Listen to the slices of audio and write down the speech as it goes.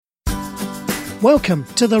Welcome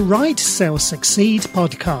to the Write, Sell, Succeed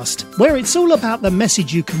podcast, where it's all about the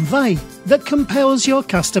message you convey that compels your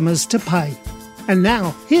customers to pay. And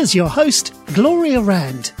now, here's your host, Gloria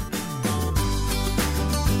Rand.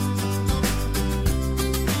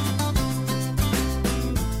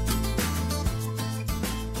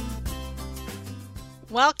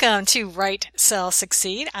 Welcome to Write, Sell,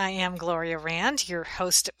 Succeed. I am Gloria Rand, your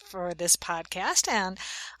host for this podcast, and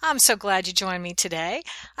I'm so glad you joined me today.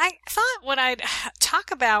 I thought what I'd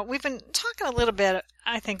talk about, we've been talking a little bit,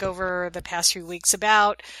 I think, over the past few weeks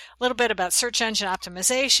a little bit about search engine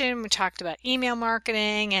optimization. We talked about email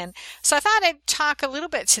marketing, and so I thought I'd talk a little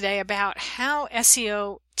bit today about how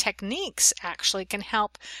SEO techniques actually can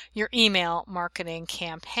help your email marketing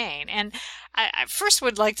campaign. And I first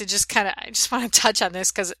would like to I just want to touch on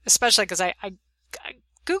this especially because I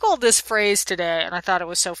Googled this phrase today and I thought it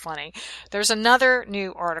was so funny. There's another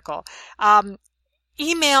new article.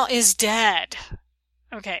 Email is dead.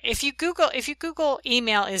 Okay. If you Google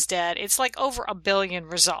email is dead, it's like over 1 billion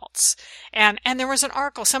results. And there was an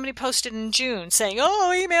article somebody posted in June saying,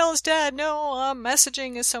 "Oh, email is dead. No,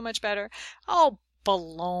 messaging is so much better." Oh,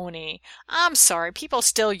 baloney. I'm sorry. People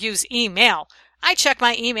still use email. I check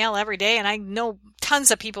my email every day, and I know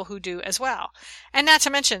tons of people who do as well. And not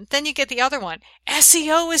to mention, then you get the other one.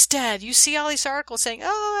 SEO is dead. You see all these articles saying,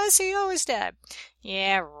 "Oh, SEO is dead."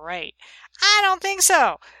 Yeah, right. I don't think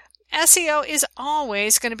so. SEO is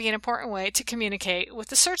always going to be an important way to communicate with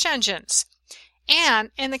the search engines.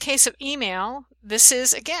 And in the case of email, this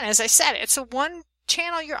is, again, as I said, it's the one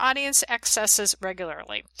channel your audience accesses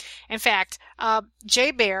regularly. In fact,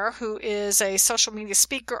 Jay Baer, who is a social media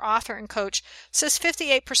speaker, author, and coach, says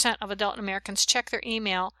 58% of adult Americans check their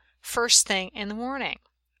email first thing in the morning.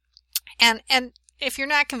 And if you're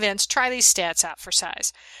not convinced, try these stats out for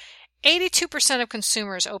size. 82% of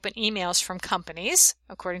consumers open emails from companies,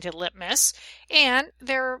 according to Litmus, and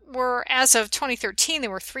there were, as of 2013, there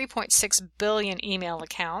were 3.6 billion email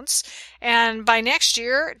accounts, and by next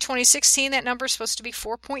year, 2016, that number is supposed to be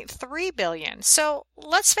 4.3 billion. So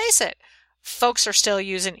let's face it, folks are still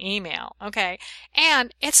using email, okay?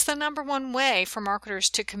 And it's the number one way for marketers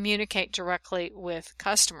to communicate directly with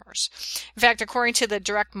customers. In fact, according to the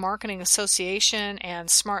Direct Marketing Association and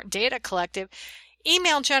Smart Data Collective,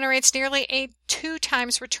 email generates nearly a 2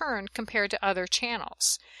 times return compared to other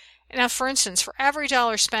channels. Now, for instance, for every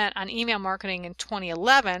dollar spent on email marketing in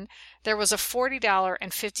 2011, there was a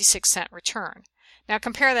 $40.56 return. Now,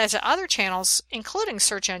 compare that to other channels, including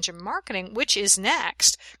search engine marketing, which is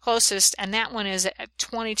next, closest, and that one is at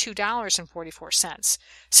 $22.44.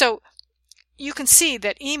 So you can see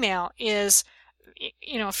that email is,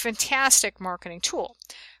 a fantastic marketing tool.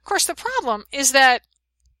 Of course, the problem is that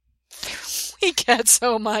we get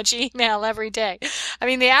so much email every day. I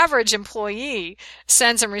mean, the average employee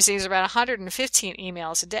sends and receives about 115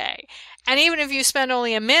 emails a day. And even if you spend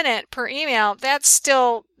only a minute per email, that's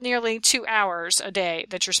still nearly 2 hours a day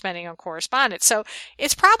that you're spending on correspondence. So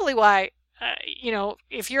it's probably why,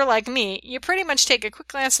 if you're like me, you pretty much take a quick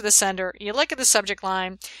glance at the sender, you look at the subject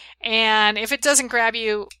line, and if it doesn't grab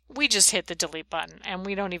you, we just hit the delete button and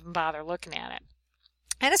we don't even bother looking at it.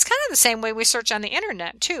 And it's kind of the same way we search on the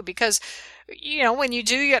internet too, because, when you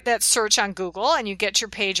do get that search on Google and you get your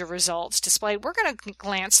page of results displayed, we're going to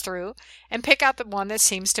glance through and pick out the one that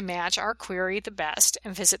seems to match our query the best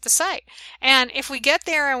and visit the site. And if we get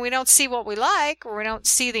there and we don't see what we like, or we don't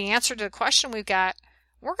see the answer to the question we've got,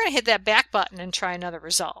 we're going to hit that back button and try another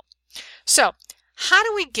result. So how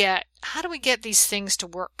do we get these things to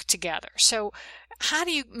work together? So how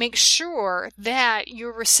do you make sure that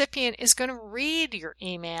your recipient is going to read your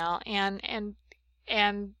email and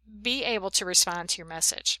be able to respond to your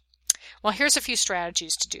message? Well, here's a few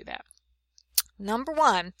strategies to do that. Number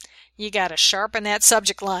one, you got to sharpen that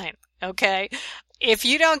subject line, okay? If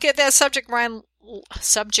you don't get that subject line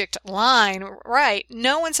right,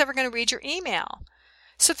 no one's ever going to read your email.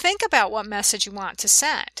 So think about what message you want to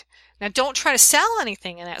send. Now, don't try to sell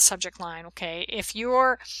anything in that subject line, okay? If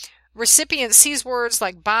your recipient sees words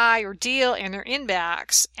like buy or deal in their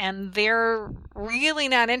inbox and they're really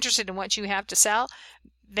not interested in what you have to sell,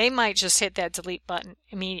 they might just hit that delete button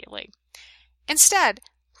immediately. Instead,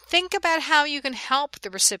 think about how you can help the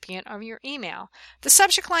recipient of your email. The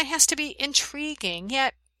subject line has to be intriguing,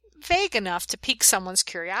 yet vague enough to pique someone's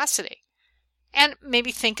curiosity. And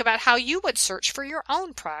maybe think about how you would search for your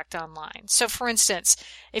own product online. So for instance,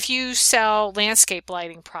 if you sell landscape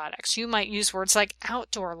lighting products, you might use words like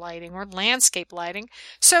outdoor lighting or landscape lighting.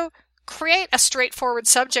 So create a straightforward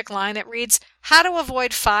subject line that reads, "How to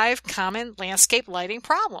avoid 5 common landscape lighting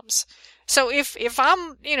problems." So if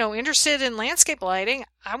I'm, interested in landscape lighting,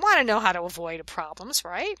 I want to know how to avoid problems,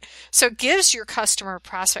 right? So it gives your customer or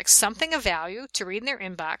prospect something of value to read in their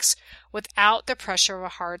inbox without the pressure of a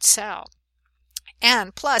hard sell.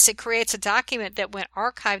 And plus, it creates a document that when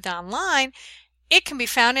archived online, it can be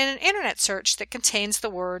found in an internet search that contains the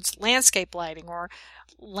words landscape lighting or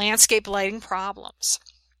landscape lighting problems.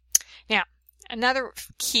 Now, another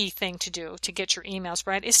key thing to do to get your emails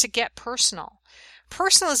right is to get personal.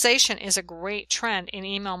 Personalization is a great trend in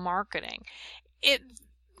email marketing.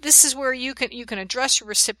 This is where you can address your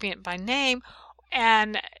recipient by name,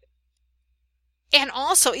 and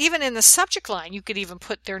also even in the subject line, you could even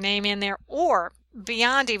put their name in there, or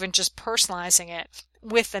beyond even just personalizing it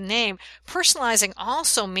with the name. Personalizing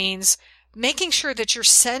also means making sure that you're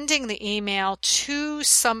sending the email to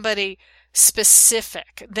somebody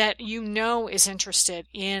specific that is interested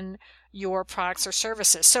in your products or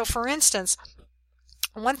services. So for instance,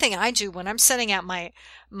 one thing I do when I'm sending out my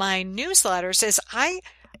newsletters is I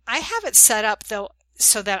have it set up though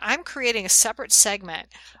so that I'm creating a separate segment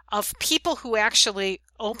of people who actually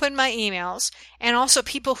open my emails and also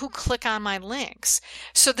people who click on my links.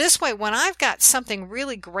 So this way, when I've got something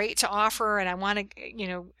really great to offer and I want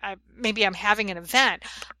to, maybe I'm having an event,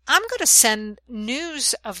 I'm going to send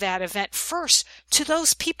news of that event first to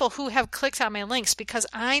those people who have clicked on my links, because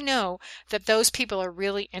I know that those people are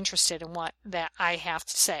really interested in what that I have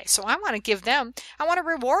to say. So I want to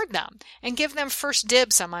reward them and give them first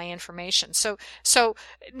dibs on my information. So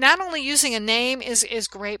not only using a name is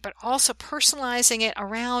great, but also personalizing it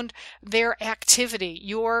around their activity,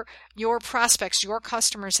 your prospects, your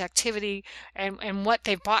customers' activity, and what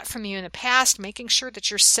they've bought from you in the past, making sure that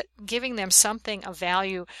you're giving them something of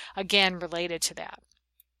value, again, related to that.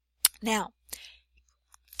 Now,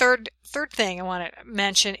 third thing I want to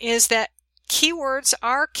mention is that keywords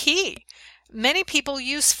are key. Many people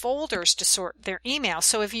use folders to sort their email.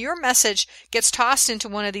 So if your message gets tossed into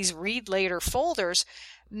one of these read later folders,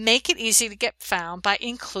 make it easy to get found by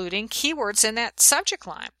including keywords in that subject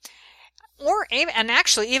line. And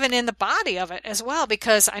actually even in the body of it as well,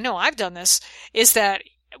 because I know I've done this, is that,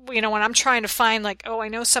 when I'm trying to find I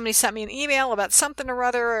know somebody sent me an email about something or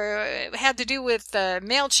other, or it had to do with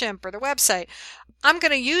MailChimp or the website, I'm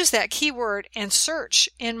going to use that keyword and search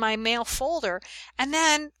in my mail folder, and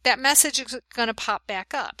then that message is going to pop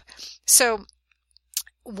back up. So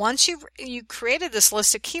once you created this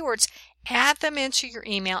list of keywords, add them into your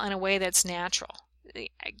email in a way that's natural.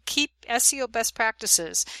 Keep SEO best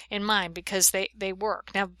practices in mind because they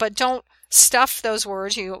work. Now, but don't stuff those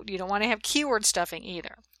words. You don't want to have keyword stuffing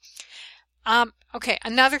either. Okay,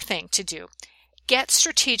 another thing to do: get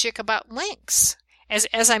strategic about links.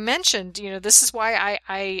 As I mentioned, this is why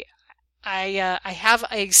I have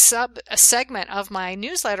a segment of my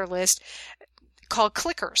newsletter list called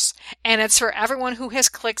clickers, and it's for everyone who has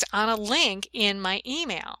clicked on a link in my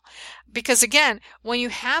email. Because again, when you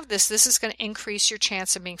have this is going to increase your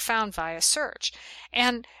chance of being found via search.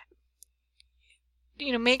 And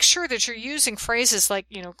make sure that you're using phrases like,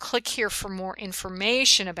 click here for more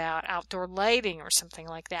information about outdoor lighting or something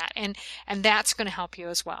like that. And that's going to help you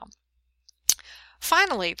as well.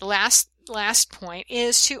 Finally, the last point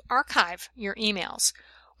is to archive your emails.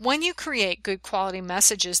 When you create good quality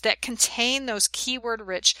messages that contain those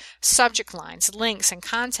keyword-rich subject lines, links, and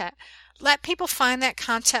content, let people find that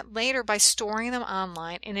content later by storing them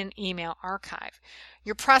online in an email archive.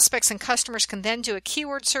 Your prospects and customers can then do a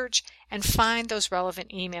keyword search and find those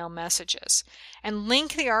relevant email messages. And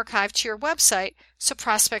link the archive to your website so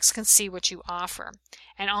prospects can see what you offer.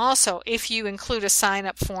 And also, if you include a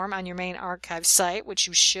sign-up form on your main archive site, which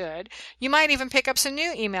you should, you might even pick up some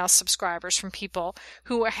new email subscribers from people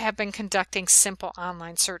who have been conducting simple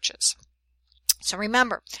online searches. So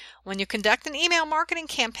remember, when you conduct an email marketing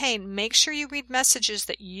campaign, make sure you read messages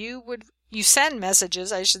that you send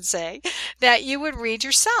messages, I should say, that you would read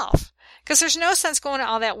yourself. Because there's no sense going to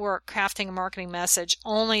all that work crafting a marketing message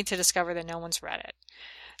only to discover that no one's read it.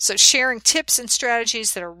 So sharing tips and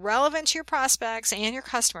strategies that are relevant to your prospects and your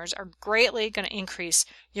customers are greatly going to increase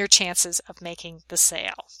your chances of making the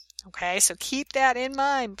sale. Okay, so keep that in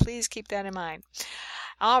mind. Please keep that in mind.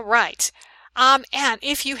 All right. And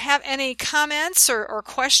if you have any comments or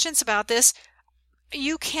questions about this,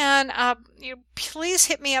 you can please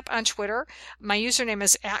hit me up on Twitter. My username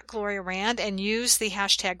is @GloriaRand, and use the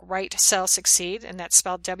hashtag WriteSellSucceed, and that's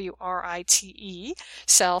spelled WRITE,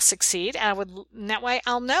 Sell Succeed. And that way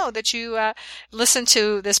I'll know that you listen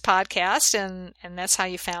to this podcast, and that's how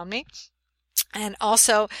you found me. And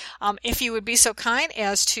also, if you would be so kind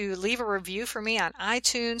as to leave a review for me on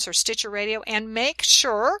iTunes or Stitcher Radio, and make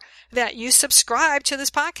sure that you subscribe to this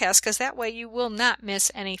podcast, because that way you will not miss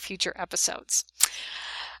any future episodes.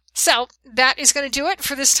 So that is going to do it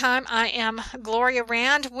for this time. I am Gloria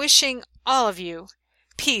Rand, wishing all of you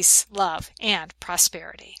peace, love, and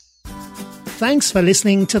prosperity. Thanks for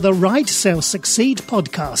listening to the Write, Sell, Succeed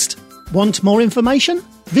podcast. Want more information?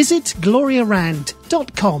 Visit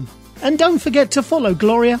gloriarand.com. And don't forget to follow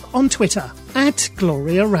Gloria on Twitter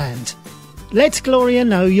 @GloriaRand. Let Gloria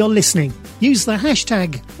know you're listening. Use the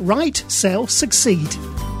hashtag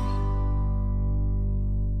WriteSellSucceed.